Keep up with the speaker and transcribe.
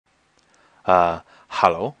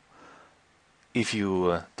Hello. If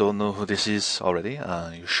you don't know who this is already,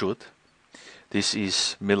 you should. This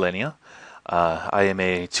is Millennia. I am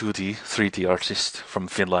a 2D, 3D artist from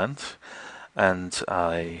Finland, and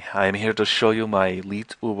I am here to show you my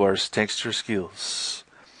Elite Uber's texture skills.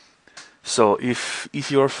 So if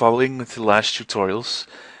you're following the last tutorials,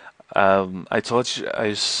 I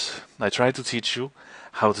tried to teach you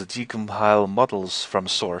how to decompile models from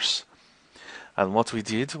source. And what we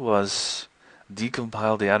did was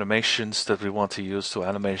decompile the animations that we want to use to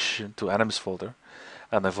animes folder.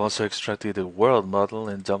 And I've also extracted the world model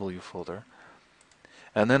in W folder.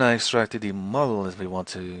 And then I extracted the model that we want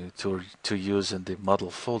to use in the model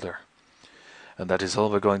folder. And that is all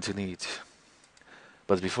we're going to need.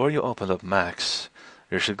 But before you open up Max,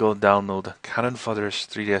 you should go download Cannon Fodder's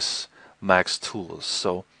 3ds Max Tools.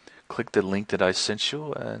 So click the link that I sent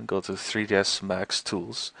you and go to 3ds Max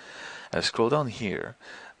Tools. And scroll down here.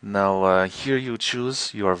 Now here you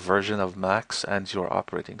choose your version of Max and your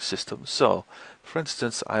operating system. So, for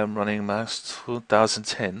instance, I am running Max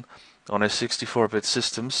 2010 on a 64-bit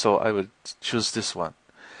system, so I would choose this one.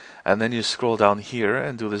 And then you scroll down here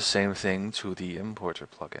and do the same thing to the importer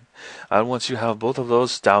plugin. And once you have both of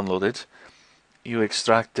those downloaded, you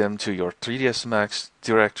extract them to your 3ds Max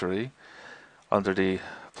directory under the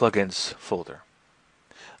plugins folder.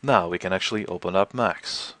 Now we can actually open up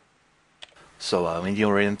Max. So when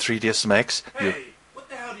you're in 3ds Max, Hey, what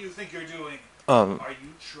the hell do you think you're doing? um Are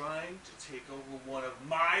you trying to take over one of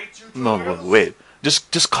my tutorials? no, wait,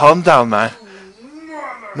 just calm down, man.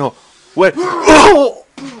 No, wait. God,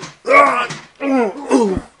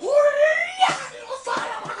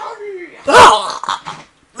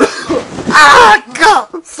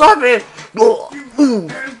 stop it!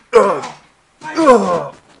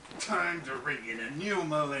 Time to ring in a new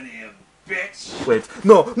millennium, bitch. Wait,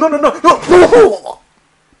 no.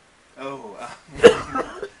 Oh,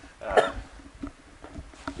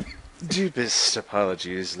 Deepest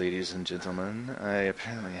apologies, ladies and gentlemen. I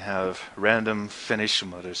apparently have random Finnish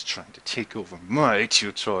mothers trying to take over my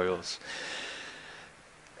tutorials.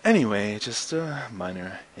 Anyway, just a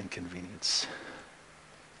minor inconvenience.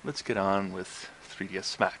 Let's get on with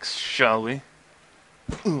 3ds Max, shall we?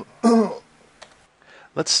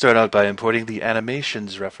 Let's start out by importing the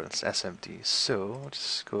animations reference SMD. So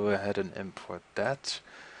just go ahead and import that.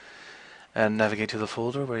 And navigate to the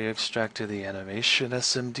folder where you extracted the animation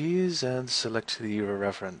SMDs and select the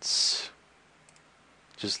reference.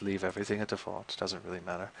 Just leave everything at default, doesn't really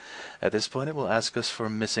matter. At this point it will ask us for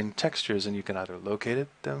missing textures, and you can either locate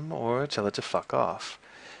them or tell it to fuck off.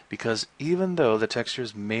 Because even though the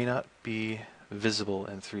textures may not be visible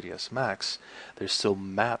in 3ds Max, they're still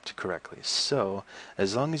mapped correctly. So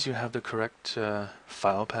as long as you have the correct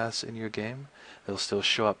file paths in your game, they'll still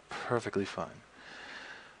show up perfectly fine.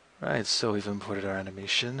 Right, so we've imported our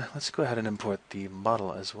animation. Let's go ahead and import the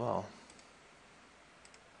model as well.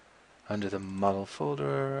 Under the model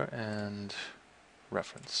folder and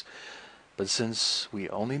reference. But since we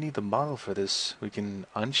only need the model for this, we can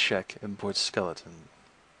uncheck import skeleton.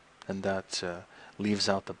 And that leaves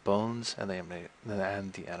out the bones and the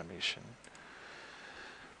animation.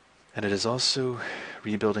 And it is also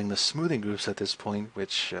rebuilding the smoothing groups at this point,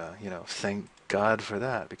 which, thank God for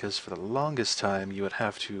that, because for the longest time you would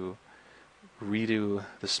have to redo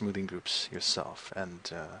the smoothing groups yourself, and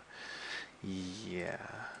yeah,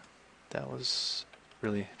 that was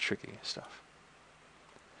really tricky stuff.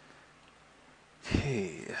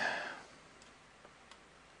 Okay.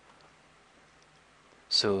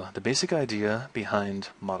 So the basic idea behind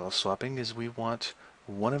model swapping is we want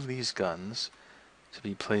one of these guns to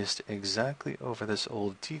be placed exactly over this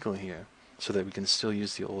old deagle here, so that we can still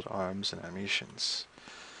use the old arms and animations.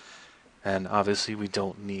 And obviously we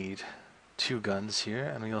don't need two guns here,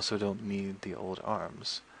 and we also don't need the old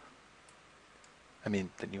arms. I mean,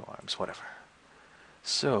 the new arms, whatever.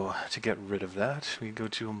 So, to get rid of that, we go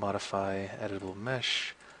to Modify Editable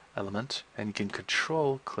Mesh element, and you can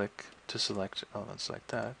Control-click to select elements like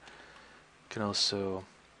that. You can also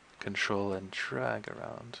Control and drag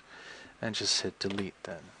around, and just hit Delete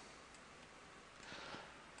then.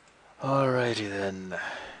 Alrighty then.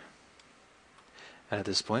 And at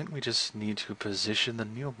this point, we just need to position the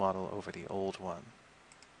new model over the old one.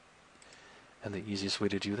 And the easiest way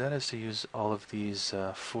to do that is to use all of these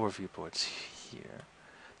 4 viewports here.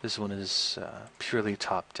 This one is purely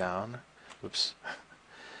top-down. Oops.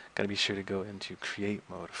 Gotta be sure to go into Create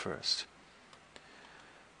mode first.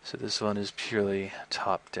 So this one is purely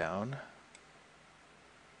top-down.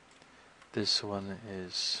 This one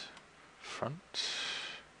is front.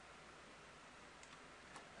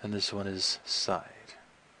 And this one is side.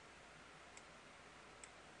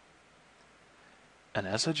 And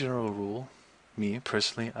as a general rule, me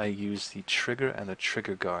personally, I use the trigger and the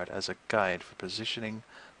trigger guard as a guide for positioning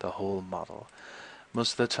the whole model.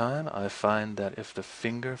 Most of the time, I find that if the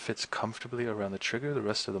finger fits comfortably around the trigger, the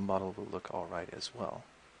rest of the model will look alright as well.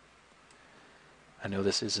 I know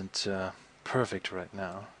this isn't perfect right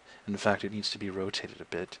now. In fact, it needs to be rotated a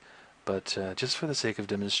bit, but just for the sake of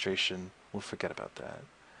demonstration, we'll forget about that.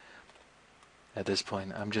 At this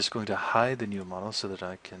point, I'm just going to hide the new model so that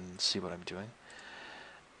I can see what I'm doing.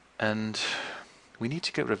 And we need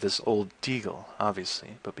to get rid of this old deagle,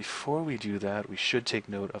 obviously, but before we do that, we should take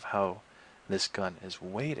note of how this gun is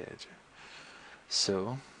weighted.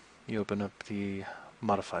 So, you open up the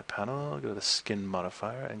Modify panel, go to the Skin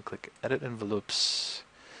modifier, and click Edit Envelopes.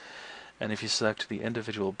 And if you select the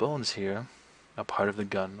individual bones here, a part of the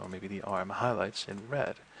gun, or maybe the arm, highlights in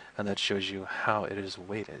red, and that shows you how it is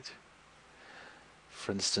weighted.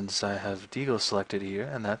 For instance, I have Deagle selected here,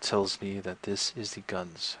 and that tells me that this is the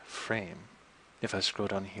gun's frame. If I scroll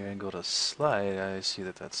down here and go to slide, I see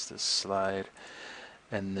that that's the slide.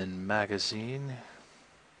 And then magazine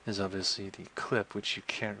is obviously the clip, which you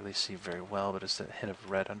can't really see very well, but it's that hint of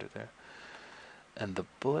red under there. And the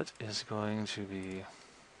bullet is going to be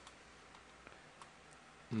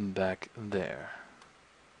back there.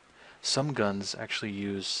 Some guns actually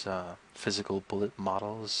use physical bullet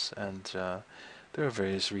models, and there are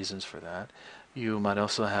various reasons for that. You might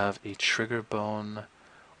also have a trigger bone,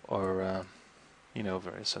 or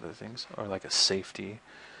various other things, or like a safety.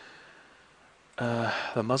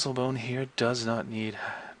 The muzzle bone here does not need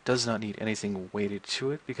anything weighted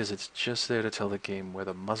to it because it's just there to tell the game where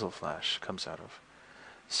the muzzle flash comes out of.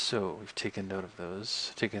 So we've taken note of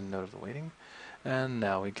those, taken note of the weighting, and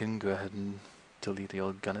now we can go ahead and delete the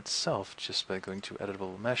old gun itself just by going to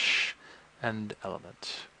Editable Mesh and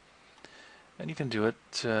Element. And you can do it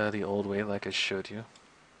the old way like I showed you,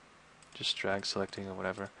 just drag selecting or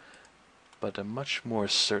whatever. But a much more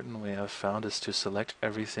certain way I've found is to select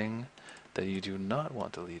everything that you do not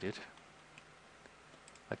want deleted,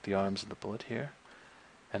 like the arms and the bullet here,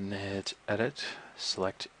 and hit Edit,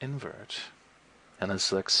 select Invert, and it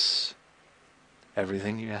selects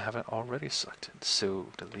everything you haven't already selected. So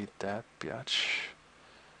delete that biatch.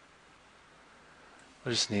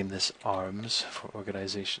 I'll just name this Arms for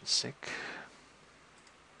organization's sake,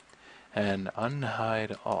 and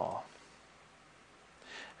unhide all.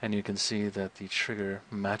 And you can see that the trigger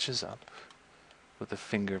matches up with the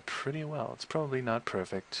finger pretty well. It's probably not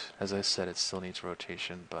perfect. As I said, it still needs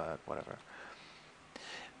rotation, but whatever.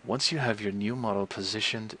 Once you have your new model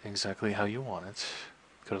positioned exactly how you want it,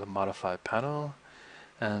 go to the Modify panel,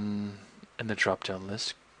 and in the drop-down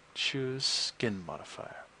list, choose Skin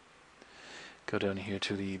Modifier. Go down here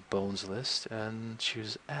to the Bones list and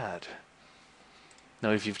choose Add.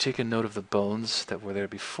 Now if you've taken note of the bones that were there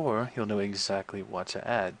before, you'll know exactly what to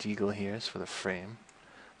add. Deagle here is for the frame,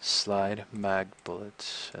 slide, mag,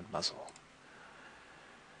 bullet, and muzzle.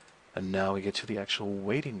 And now we get to the actual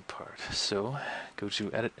weighting part. So go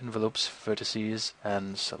to Edit Envelopes, Vertices,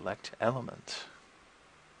 and select Element.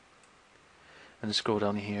 And scroll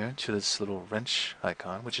down here to this little wrench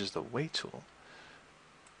icon, which is the weight tool.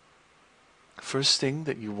 First thing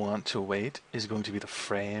that you want to weight is going to be the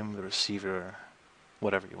frame, the receiver,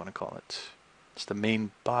 whatever you want to call it. It's the main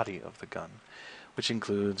body of the gun, which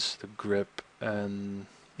includes the grip and,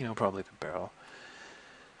 probably the barrel.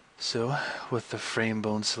 So, with the frame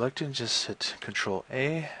bone selected, just hit Control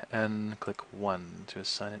A and click 1 to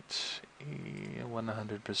assign it a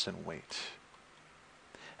 100% weight.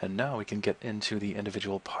 And now we can get into the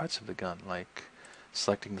individual parts of the gun, like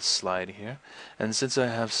selecting the slide here. And since I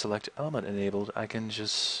have Select Element enabled, I can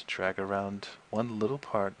just drag around one little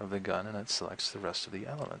part of the gun and it selects the rest of the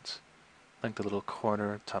elements. Like the little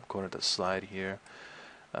corner, top corner of the slide here,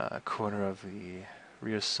 corner of the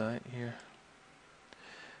rear sight here.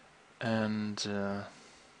 And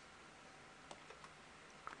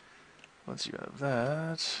once you have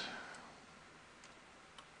that,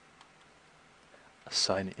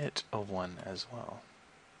 assign it a 1 as well.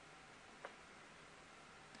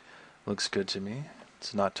 Looks good to me.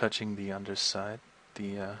 It's not touching the underside,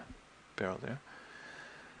 the barrel there.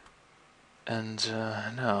 And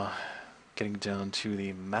now, getting down to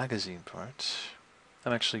the magazine part,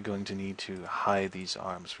 I'm actually going to need to hide these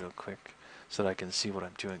arms real quick so that I can see what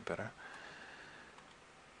I'm doing better.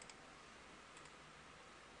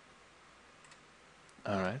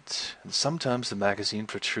 Alright, and sometimes the magazine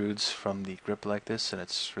protrudes from the grip like this and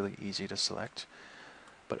it's really easy to select.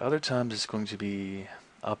 But other times it's going to be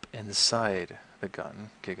up inside the gun,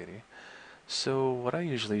 giggity. So what I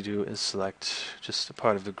usually do is select just a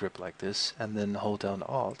part of the grip like this and then hold down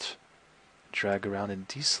Alt drag around and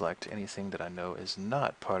deselect anything that I know is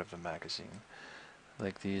not part of the magazine,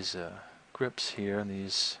 like these grips here and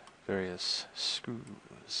these various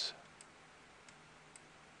screws.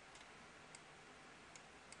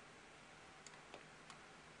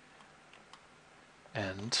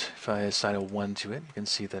 And if I assign a 1 to it, you can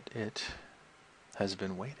see that it has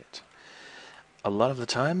been weighted. A lot of the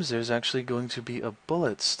times there's actually going to be a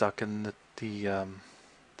bullet stuck in the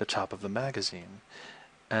top of the magazine.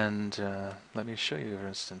 And let me show you, for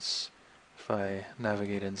instance, if I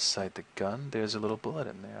navigate inside the gun, there's a little bullet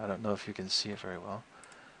in there. I don't know if you can see it very well,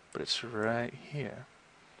 but it's right here.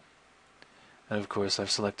 And of course I've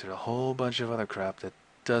selected a whole bunch of other crap that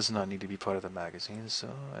does not need to be part of the magazine, so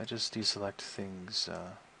I just deselect things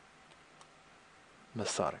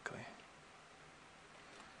methodically.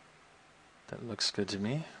 That looks good to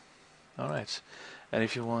me. Alright, and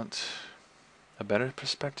if you want a better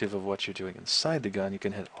perspective of what you're doing inside the gun, you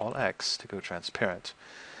can hit Alt-X to go transparent.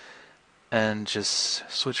 And just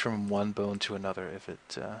switch from one bone to another if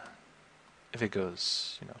it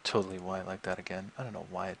goes, totally white like that again. I don't know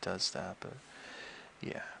why it does that, but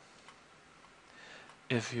yeah.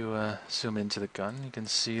 If you zoom into the gun, you can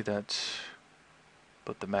see that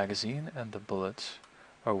both the magazine and the bullet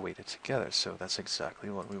are weighted together, so that's exactly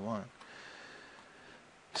what we want.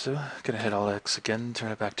 So, gonna hit Alt-X again,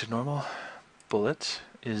 turn it back to normal. Bullet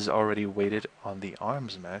is already weighted on the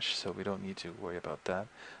arms mesh, so we don't need to worry about that.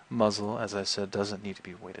 Muzzle, as I said, doesn't need to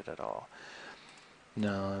be weighted at all.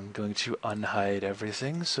 Now I'm going to unhide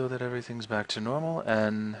everything so that everything's back to normal,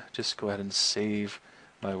 and just go ahead and save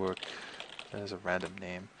my work as a random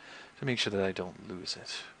name to make sure that I don't lose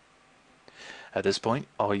it. At this point,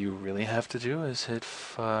 all you really have to do is hit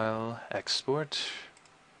File, Export,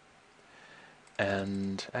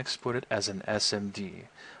 and export it as an SMD.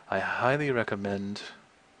 I highly recommend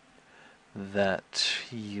that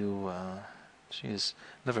you, geez,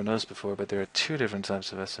 never noticed before, but there are 2 different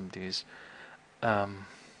types of SMDs.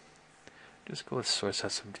 Just go with source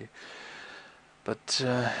SMD. But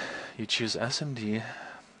you choose SMD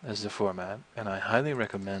as the format, and I highly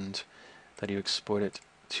recommend that you export it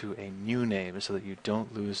to a new name so that you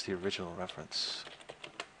don't lose the original reference.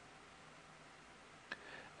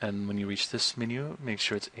 And when you reach this menu, make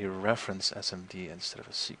sure it's a reference SMD instead of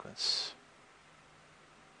a sequence.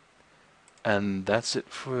 And that's it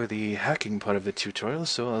for the hacking part of the tutorial,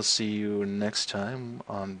 so I'll see you next time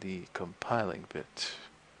on the compiling bit.